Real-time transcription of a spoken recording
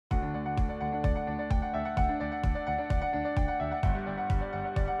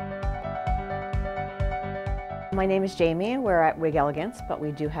My name is Jamie. We're at Wig Elegance, but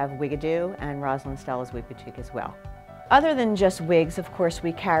we do have Wig-a-Do and Rosalind Stella's Wig Boutique as well. Other than just wigs, of course,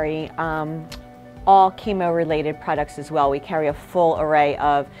 we carry all chemo-related products as well. We carry a full array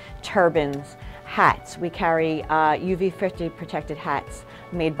of turbans, hats. We carry UV-50 protected hats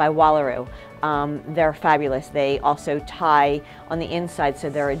made by Wallaroo. They're fabulous. They also tie on the inside so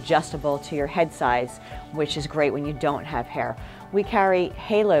they're adjustable to your head size, which is great when you don't have hair. We carry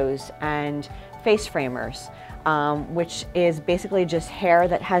halos and face framers, which is basically just hair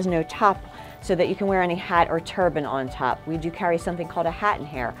that has no top so that you can wear any hat or turban on top. We do carry something called a hat and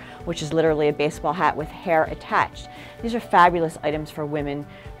hair, which is literally a baseball hat with hair attached. These are fabulous items for women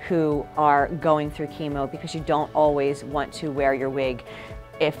who are going through chemo because you don't always want to wear your wig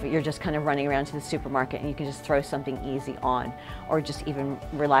if you're just kind of running around to the supermarket and you can just throw something easy on, or just even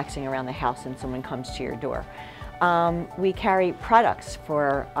relaxing around the house and someone comes to your door. We carry products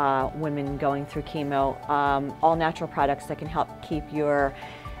for women going through chemo, all natural products that can help keep your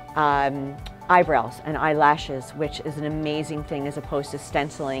eyebrows and eyelashes, which is an amazing thing as opposed to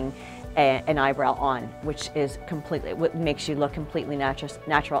stenciling an eyebrow on, which is what makes you look completely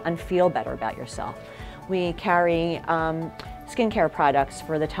natural and feel better about yourself. We carry skincare products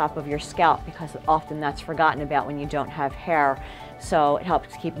for the top of your scalp because often that's forgotten about when you don't have hair. So it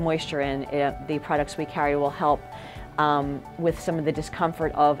helps keep moisture in. The products we carry will help with some of the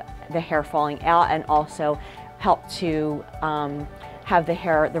discomfort of the hair falling out, and also help to have the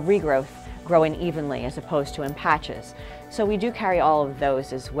hair, the regrowth, grow in evenly as opposed to in patches. So we do carry all of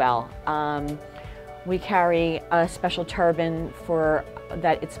those as well. We carry a special turban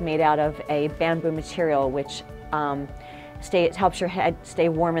that it's made out of a bamboo material, which it helps your head stay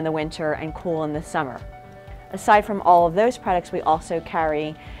warm in the winter and cool in the summer. Aside from all of those products, we also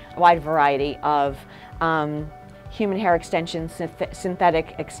carry a wide variety of human hair extensions,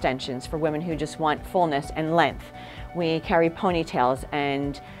 synthetic extensions for women who just want fullness and length. We carry ponytails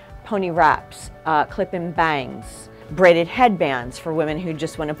and pony wraps, clip-in bangs, braided headbands for women who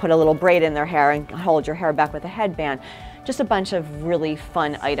just want to put a little braid in their hair and hold your hair back with a headband. Just a bunch of really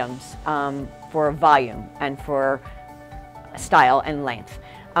fun items for volume and for style and length.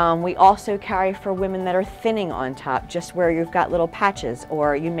 We also carry for women that are thinning on top, just where you've got little patches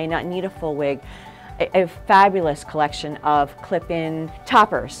or you may not need a full wig, a fabulous collection of clip-in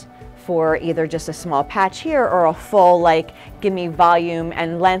toppers for either just a small patch here or a full, like, give me volume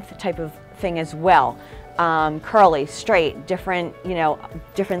and length type of thing as well. Curly, straight, different,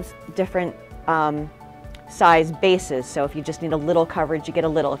 different size bases. So if you just need a little coverage, you get a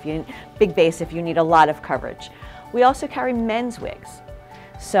little. If you need big base, if you need a lot of coverage. We also carry men's wigs.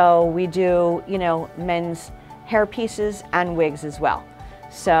 So we do, men's hair pieces and wigs as well.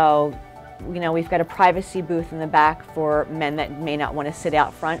 So, we've got a privacy booth in the back for men that may not want to sit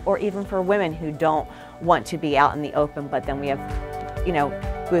out front, or even for women who don't want to be out in the open, but then we have,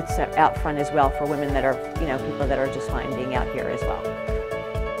 booths out front as well for women that are, people that are just fine being out here as well.